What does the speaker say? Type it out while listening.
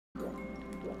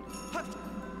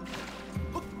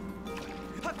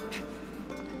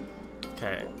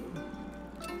Okay.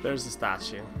 There's the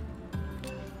statue.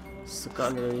 So go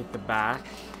underneath the back.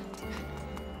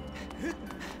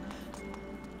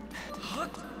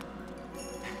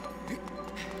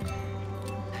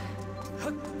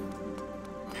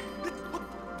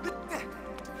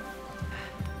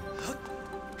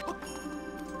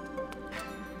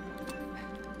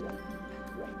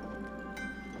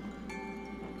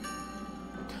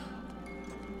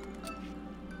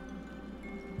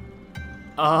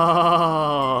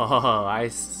 Oh, I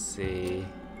see.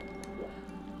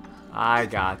 I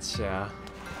gotcha.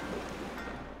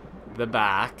 The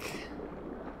back,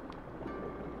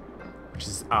 which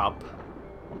is up.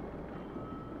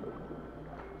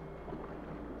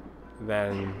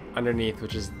 Then underneath,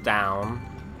 which is down.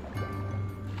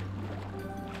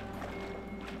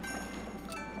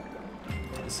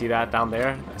 You see that down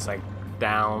there? It's like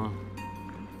down.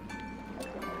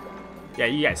 Yeah,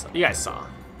 you guys saw.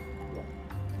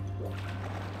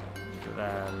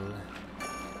 Then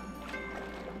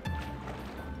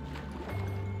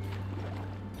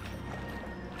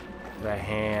the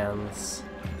hands.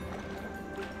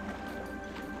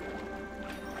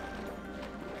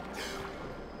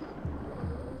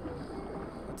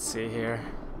 Let's see here.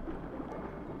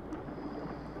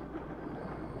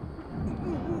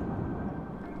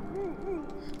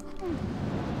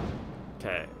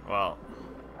 Okay, well,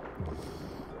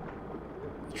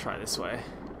 try this way.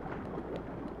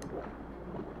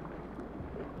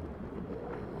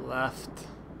 Left.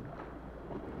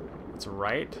 It's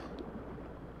right.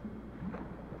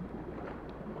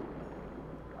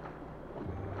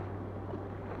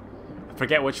 I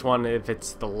forget which one, if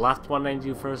it's the left one I need to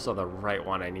do first or the right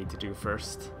one I need to do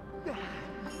first.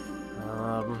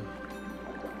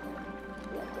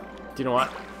 Do you know what?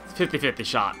 50-50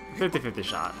 shot. 50-50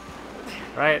 shot.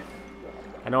 Right?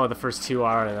 I know what the first two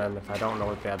are, and then if I don't know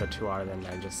what the other two are, then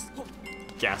I just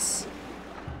guess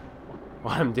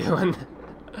what I'm doing.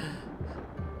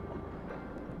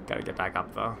 Gotta get back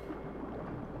up though.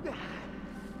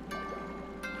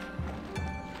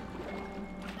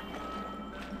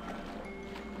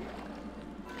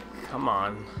 Come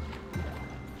on.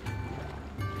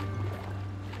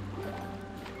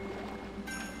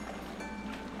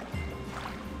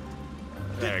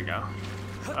 There we go.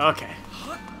 Okay.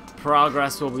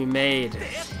 Progress will be made.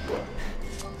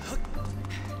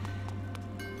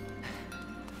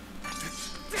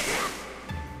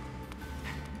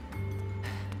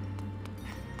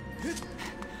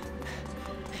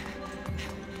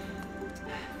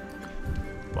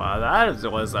 Wow,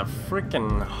 that was a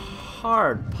freaking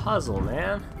hard puzzle,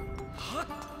 man.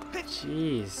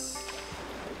 Jeez.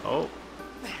 Oh.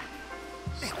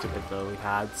 Stupid lily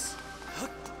pads.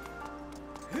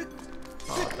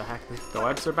 Oh, what the heck? The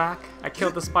webs are back? I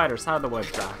killed the spiders. How are the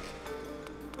webs back?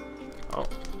 Oh.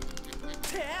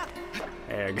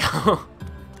 There you go.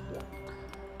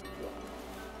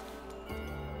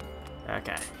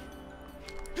 Okay.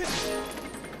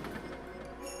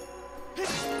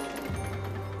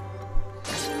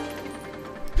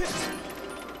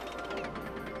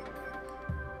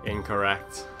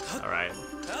 Incorrect. Alright.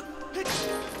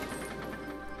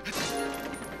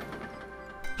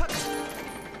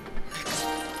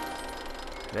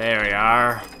 There we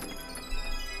are.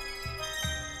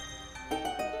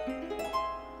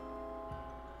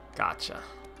 Gotcha.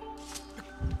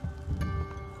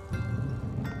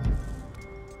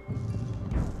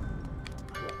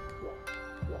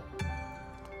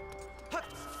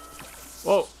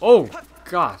 Whoa! Oh,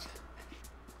 God!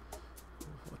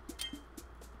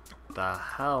 What the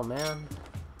hell, man?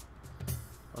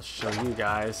 I'll show you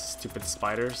guys, stupid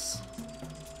spiders.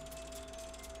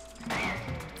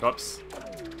 Oops.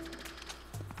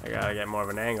 I gotta get more of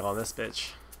an angle on this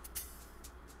bitch.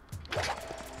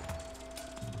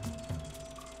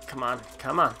 Come on,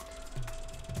 come on.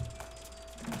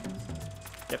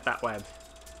 Get that web.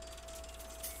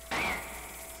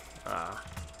 Ah,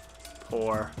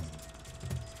 poor.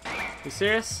 You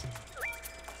serious?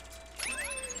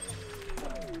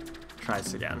 Try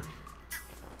this again.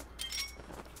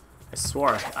 I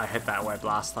swore I hit that web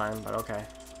last time, but okay.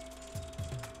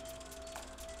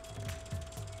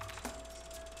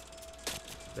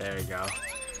 There you go.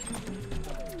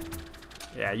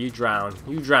 Yeah, you drown.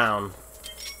 You drown.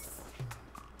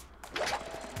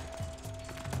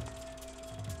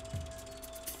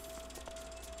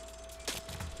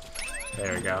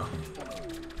 There we go.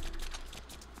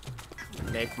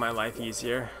 Make my life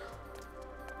easier.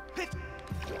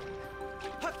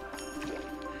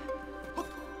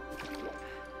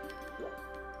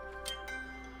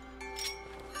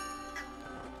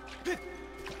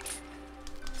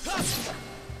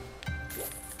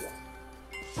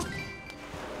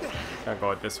 I'll go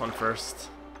with this one first.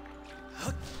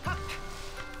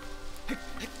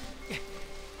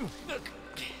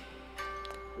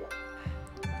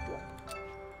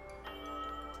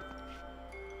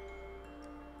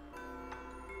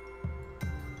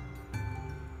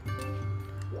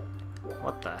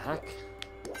 What the heck?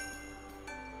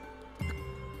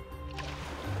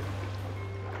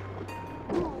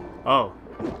 Oh,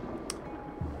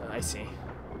 I see.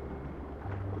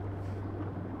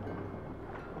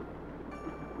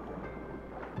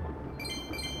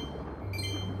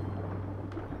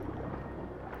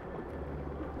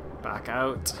 Back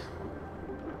out.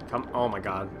 Come, oh my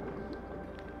god.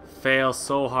 Fail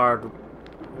so hard,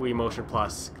 Wii Motion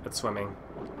Plus at swimming.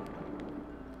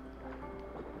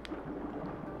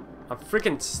 I'm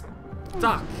freaking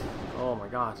stuck. Oh my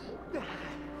god.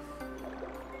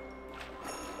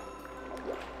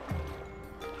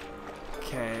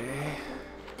 Okay.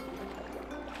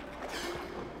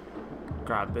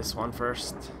 Grab this one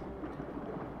first.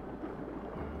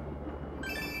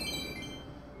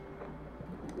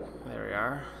 There we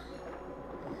are.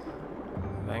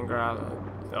 Then grab.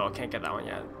 Oh, can't get that one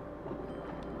yet.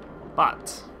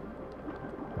 But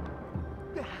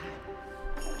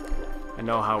I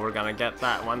know how we're gonna get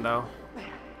that one though.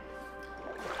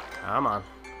 Come on.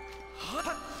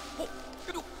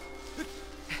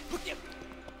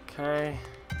 Okay.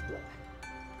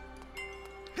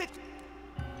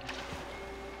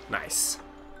 Nice.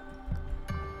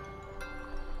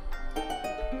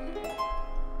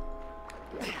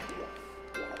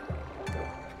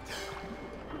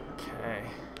 Okay.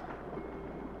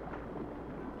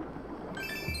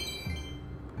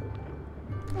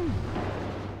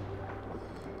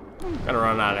 Gonna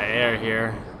run out of air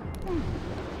here.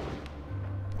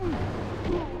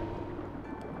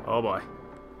 Oh boy.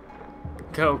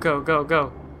 Go, go, go,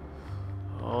 go.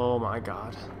 Oh my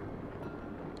god.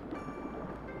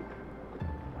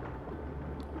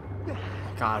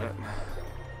 Got it.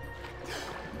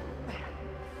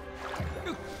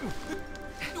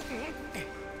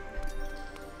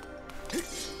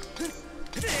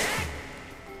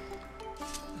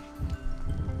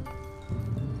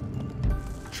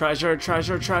 Treasure,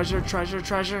 treasure, treasure, treasure,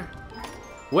 treasure.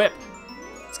 Whip.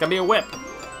 It's gonna be a whip.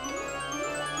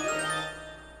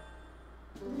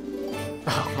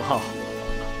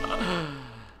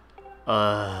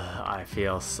 I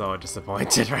feel so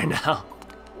disappointed right now.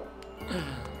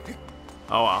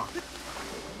 Oh well.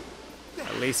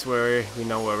 At least we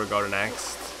know where we're going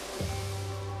next.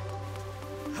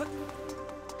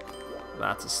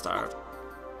 That's a start.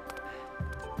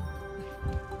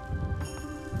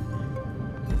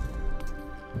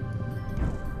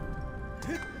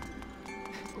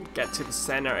 Get to the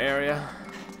center area.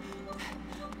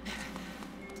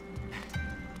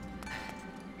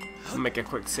 I'll make a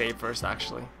quick save first,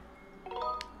 actually.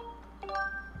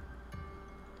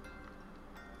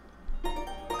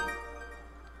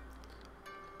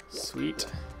 Sweet.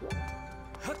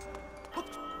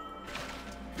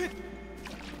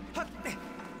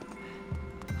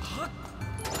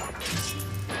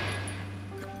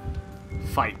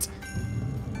 Fight.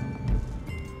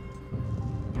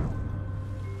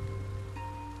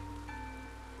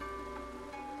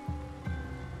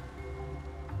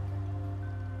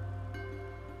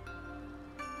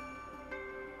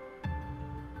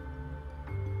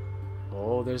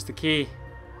 Oh, there's the key.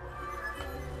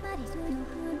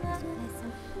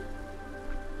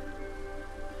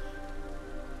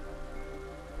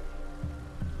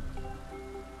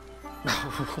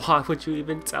 Why would you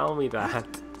even tell me that?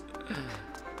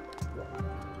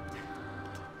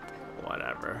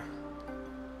 Whatever.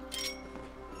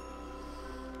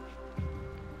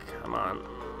 Come on.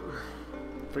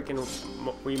 Freaking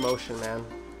Wii Motion, man.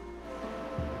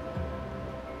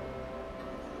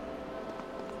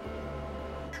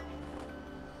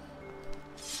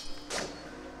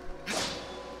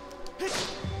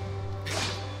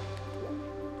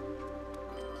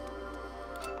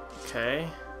 Okay.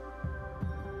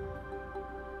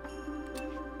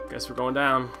 Guess we're going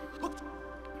down.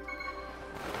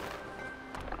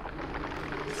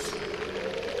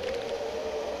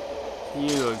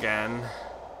 You again.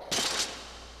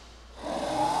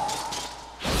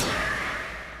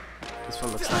 This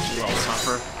one looks actually a little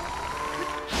tougher.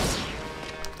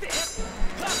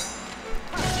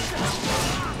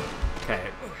 Okay,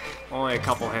 only a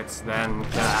couple hits, then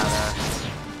get out of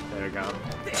there. There we go.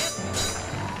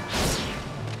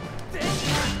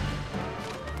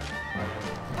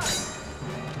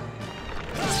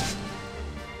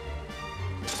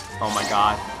 Oh my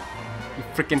god. You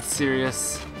freaking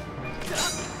serious?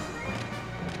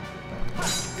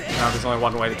 Now there's only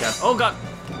one way to get. Oh god!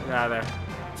 Get out of there.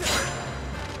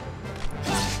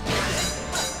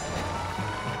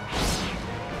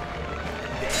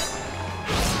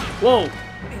 Whoa!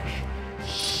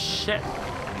 Shit!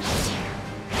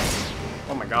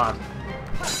 Oh my god.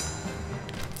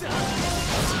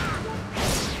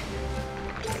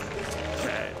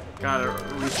 Okay, gotta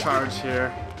recharge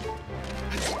here.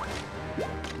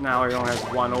 Now he only has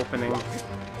one opening.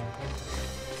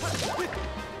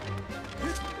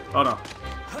 Oh no.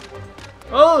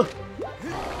 Oh!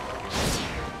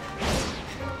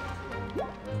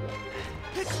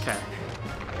 Okay.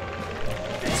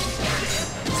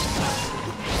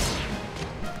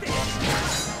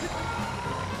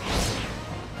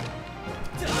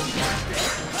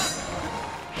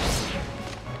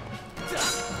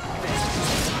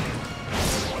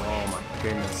 Oh my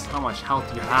goodness. How much health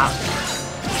do you have?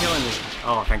 You're killing me.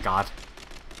 Oh, thank God.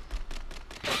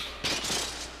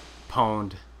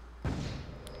 Pwned.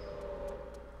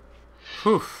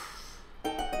 Whew.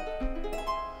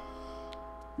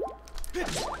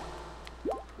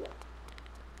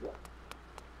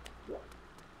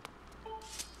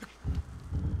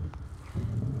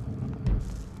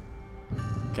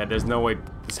 Okay, there's no way.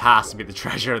 This has to be the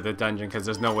treasure of the dungeon because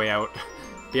there's no way out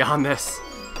beyond this.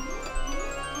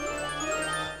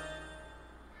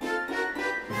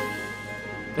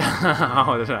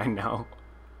 How did I know?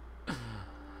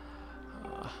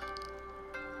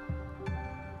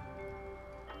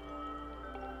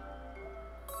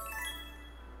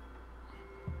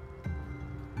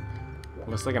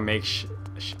 Looks like a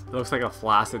looks like a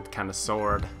flaccid kind of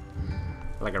sword,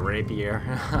 like a rapier.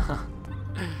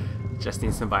 Just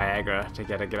need some Viagra to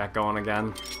get back going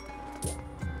again.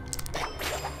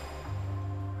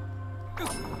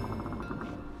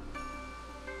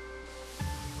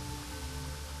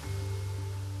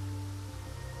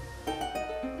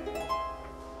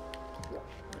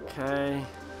 Okay.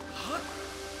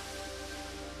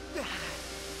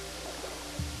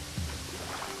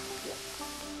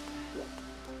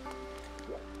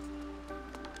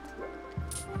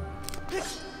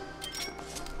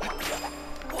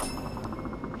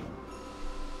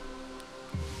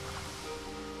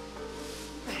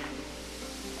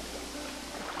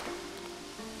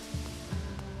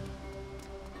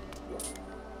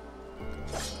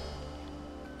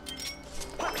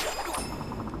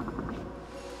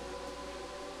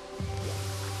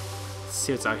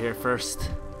 See what's out here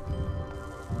first.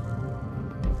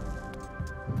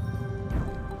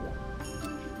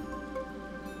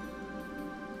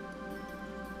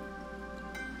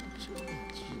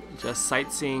 Just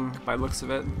sightseeing by the looks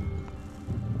of it.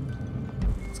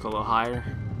 Let's go a little higher.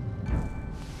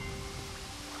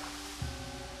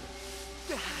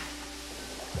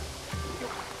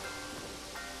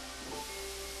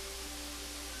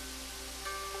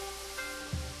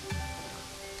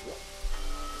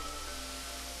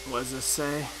 What does this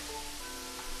say?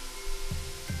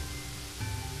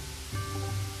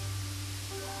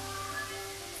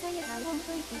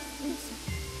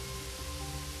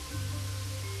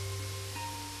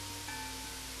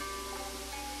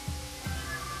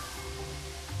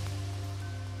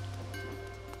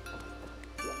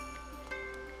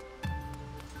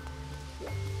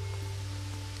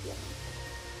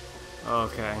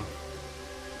 Okay.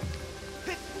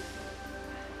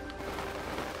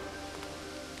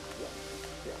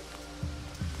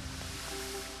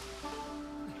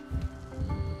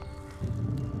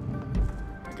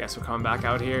 I guess we're coming back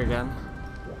out here again.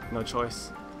 No choice.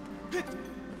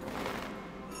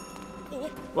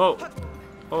 Whoa!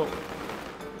 Oh!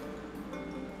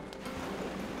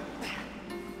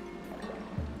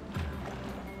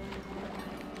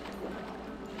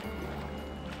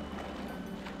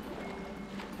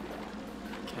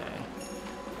 Okay.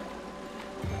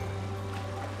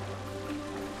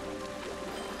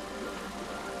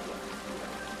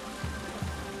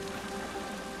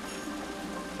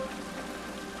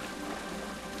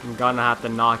 I'm gonna have to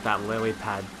knock that lily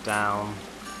pad down.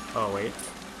 Oh, wait.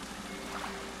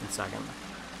 1 second.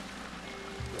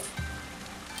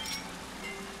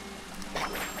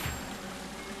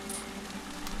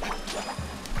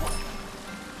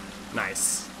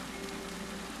 Nice.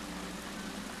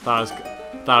 Thought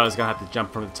I was gonna have to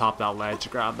jump from the top of that ledge to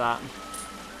grab that.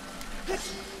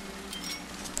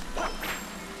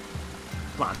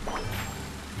 Come on.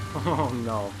 Oh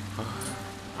no.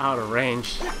 Out of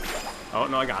range. Oh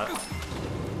no, I got it.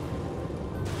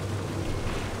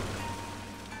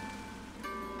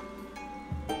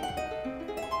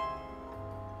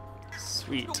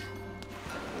 Sweet.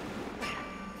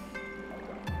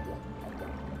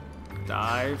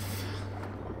 Dive.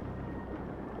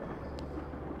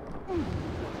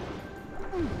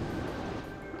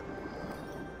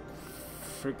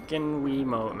 freaking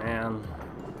Wiimote, man.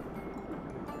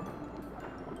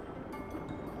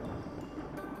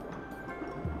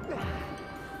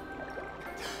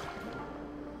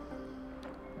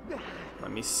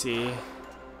 Let me see.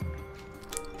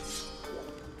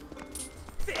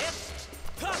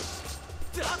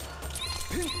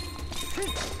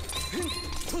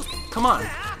 Come on.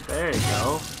 There you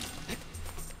go.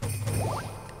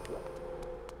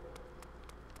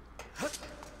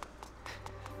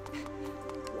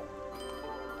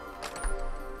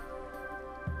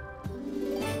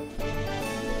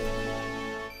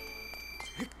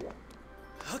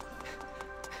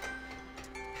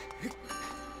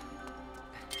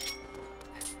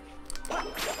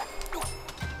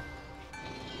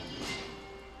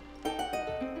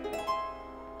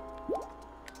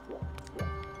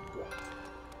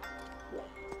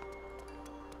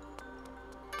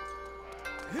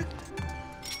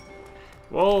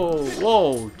 Whoa,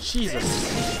 whoa,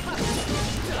 Jesus.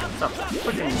 That's a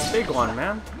freaking big one,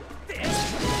 man.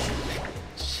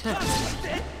 Shit.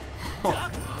 Oh.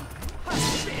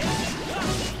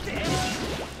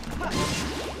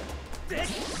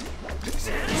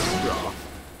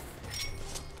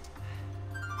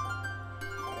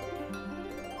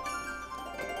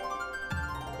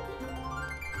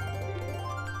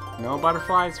 No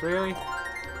butterflies, really?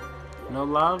 No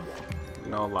love?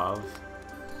 No love.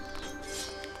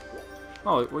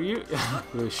 Oh, were you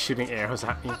shooting arrows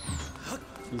at me?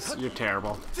 You're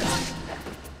terrible.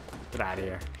 Get out of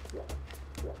here.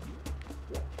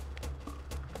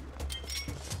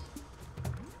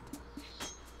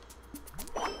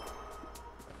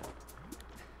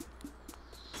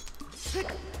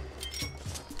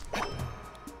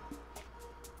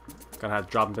 Gonna have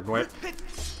to drop and whip.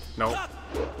 Nope.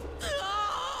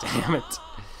 Damn it.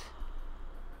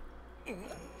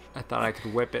 I thought I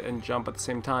could whip it and jump at the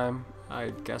same time.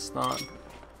 I guess not.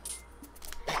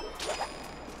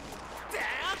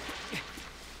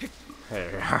 There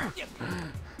we are.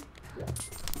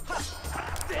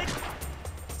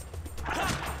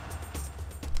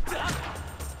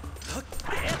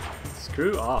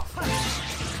 Screw off.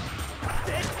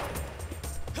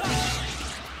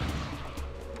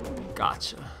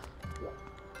 Gotcha.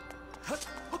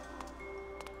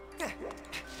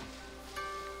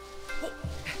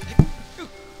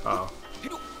 Oh.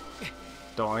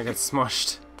 Don't want to get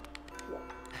smushed.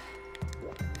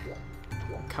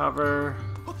 Cover.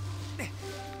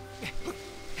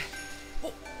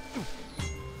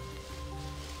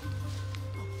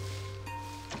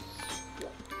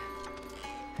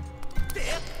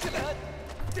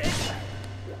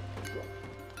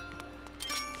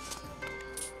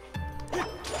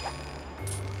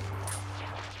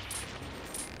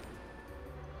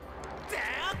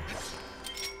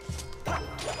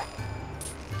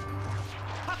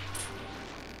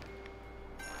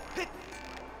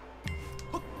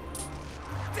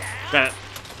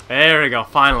 There we go,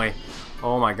 finally.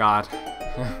 Oh my god.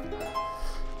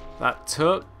 That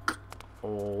took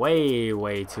way,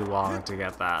 way too long to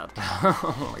get that.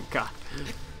 Oh my god.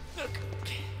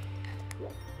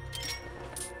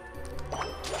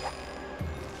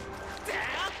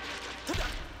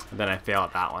 And then I fail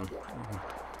at that one.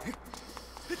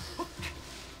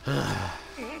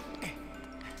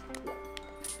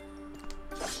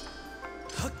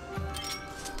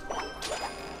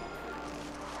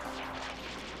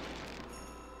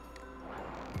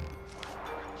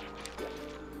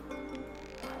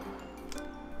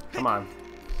 Come on.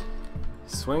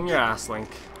 Swing your ass, Link.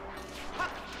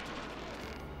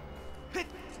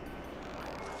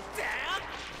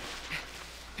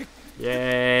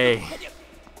 Yay.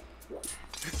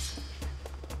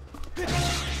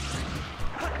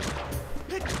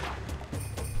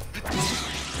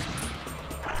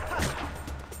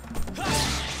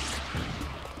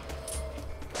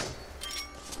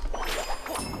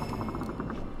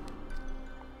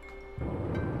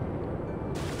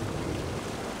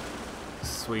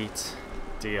 Sweet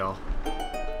deal.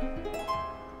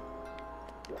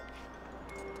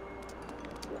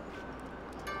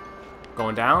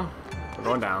 Going down? We're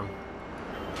going down.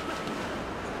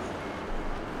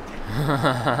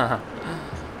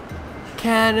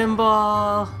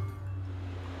 Cannonball!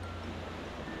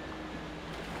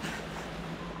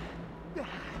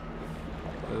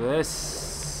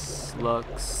 This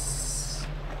looks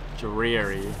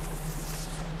dreary.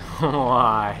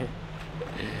 Why?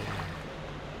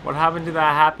 What happened to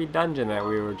that happy dungeon that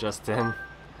we were just in?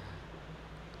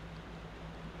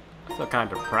 I feel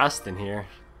kind of depressed in here.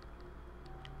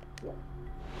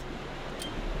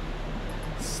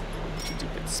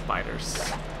 Stupid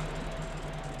spiders.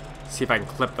 See if I can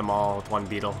clip them all with one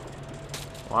beetle.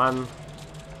 1,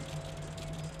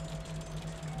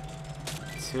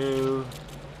 2.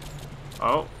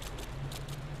 Oh.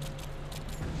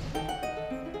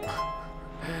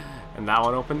 And that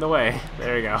one opened the way.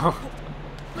 There you go.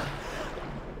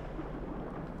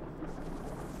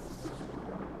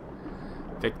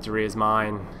 Victory is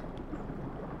mine.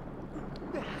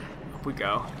 Up we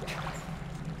go.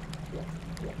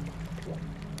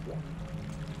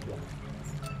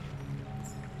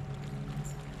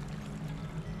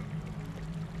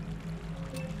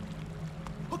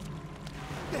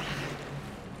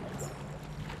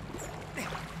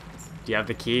 Do you have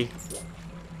the key?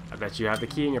 I bet you have the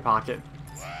key in your pocket.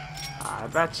 I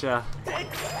betcha.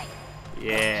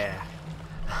 Yeah.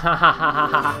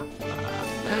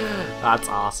 That's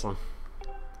awesome.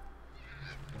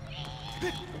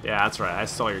 Yeah, that's right. I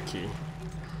stole your key.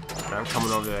 And I'm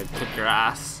coming over to kick your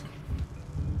ass.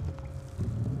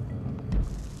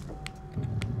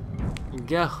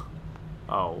 Go.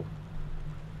 Oh.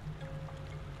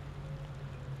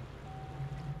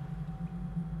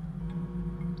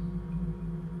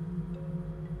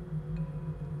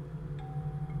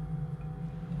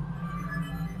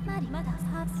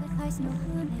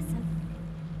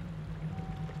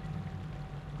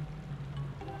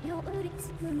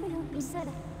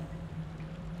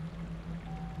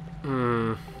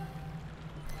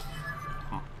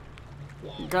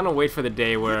 I'm gonna wait for the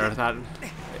day where that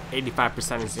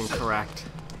 85% is incorrect.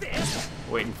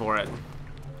 Waiting for it.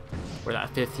 Where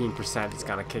that 15% is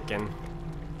gonna kick in.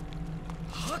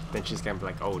 Then she's gonna be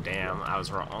like, oh damn, I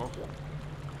was wrong.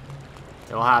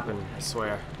 It'll happen, I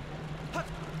swear.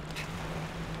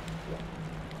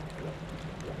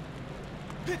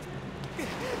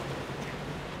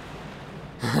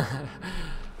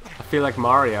 I feel like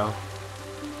Mario.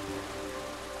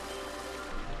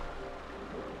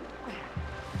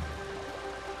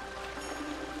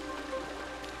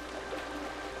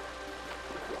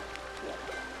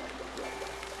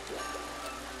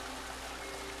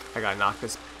 I gotta knock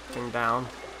this thing down.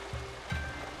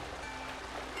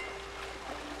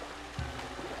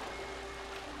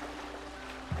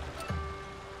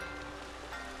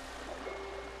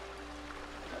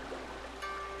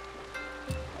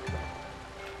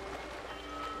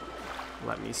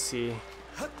 Let me see.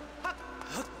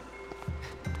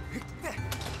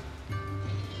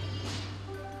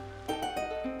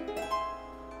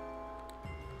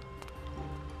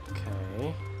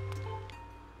 Okay.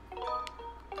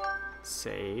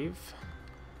 Save.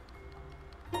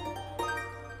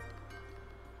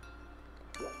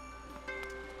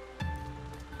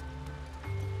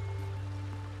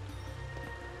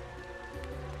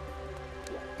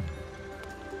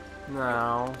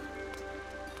 Now.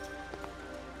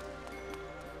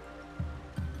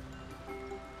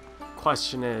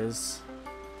 Question is,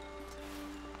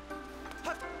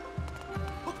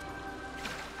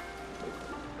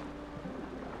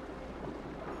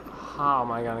 how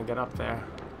am I gonna get up there?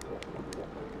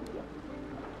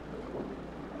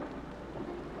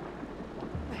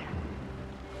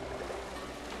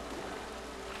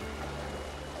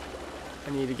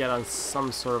 I need to get on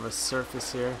some sort of a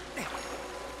surface here.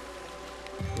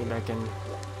 Maybe I can.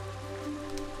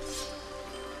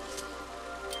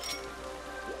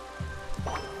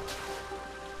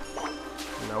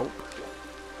 Nope.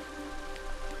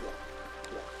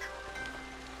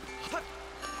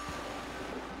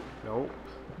 Nope.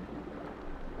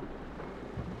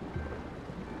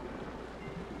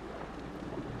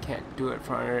 Can't do it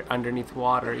from underneath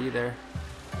water either.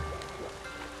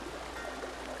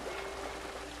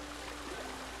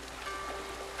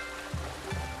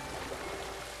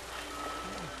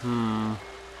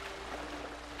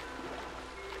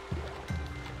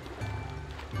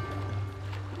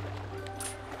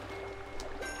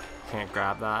 Can't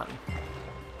grab that.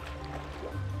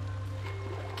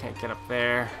 Can't get up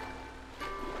there.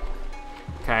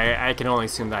 Okay, I can only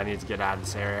assume that I need to get out of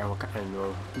this area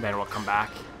and then we'll come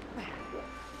back.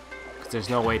 Because there's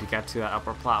no way to get to that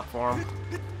upper platform.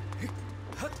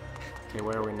 Okay,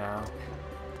 where are we now?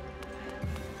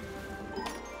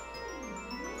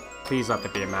 Please let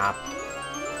there be a map.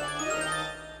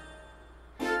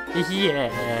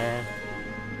 Yeah.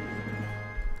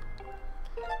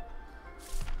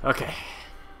 Okay.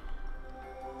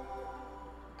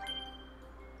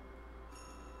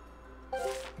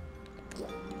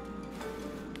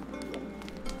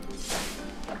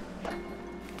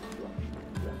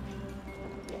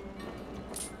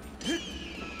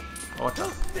 What the?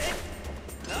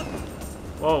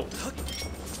 Whoa.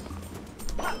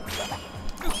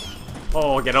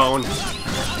 Oh, get on.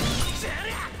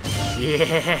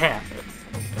 Yeah.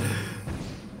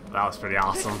 That was pretty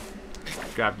awesome.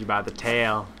 Grabbed you by the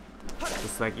tail.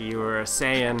 Just like you were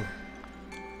saying.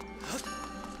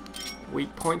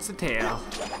 Weak points the tail.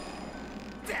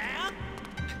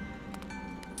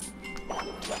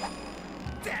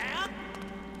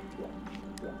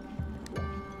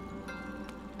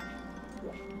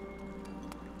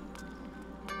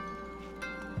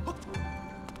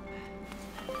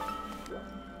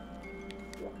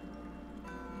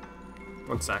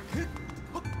 One sec.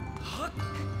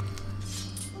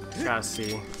 Gotta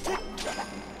see.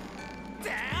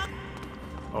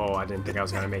 Oh, I didn't think I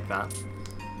was gonna make that.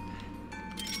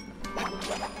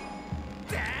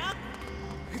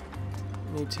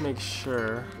 Need to make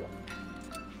sure.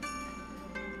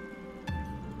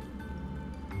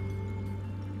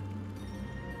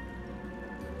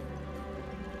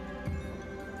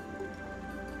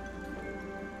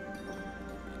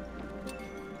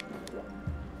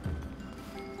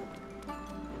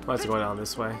 Let's go down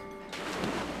this way.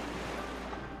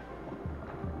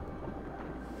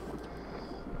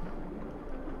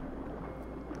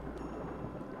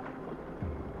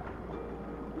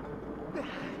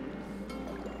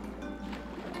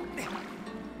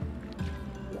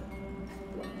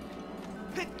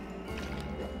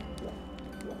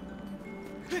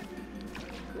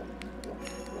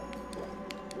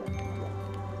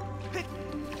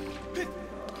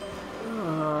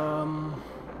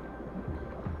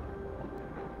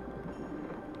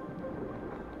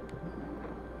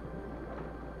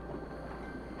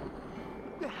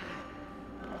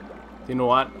 You know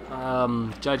what?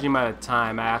 Judging by the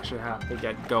time, I actually have to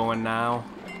get going now.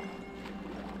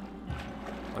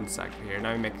 One sec here.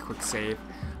 Now we make a quick save.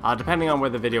 Depending on where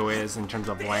the video is in terms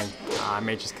of length, I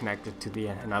may just connect it to the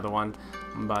another one.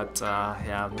 But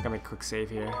yeah, I'm gonna make a quick save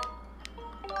here,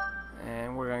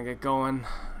 and we're gonna get going.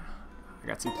 I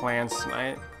got some plans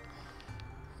tonight.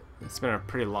 It's been a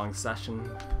pretty long session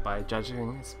by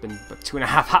judging. It's been about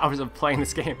 2.5 hours of playing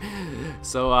this game.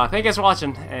 So thank you guys for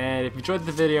watching, and if you enjoyed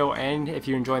the video and if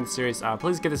you're enjoying the series,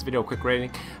 please give this video a quick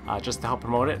rating just to help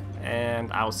promote it,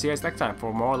 and I will see you guys next time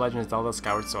for more Legend of Zelda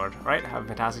Skyward Sword. Alright, have a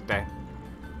fantastic day.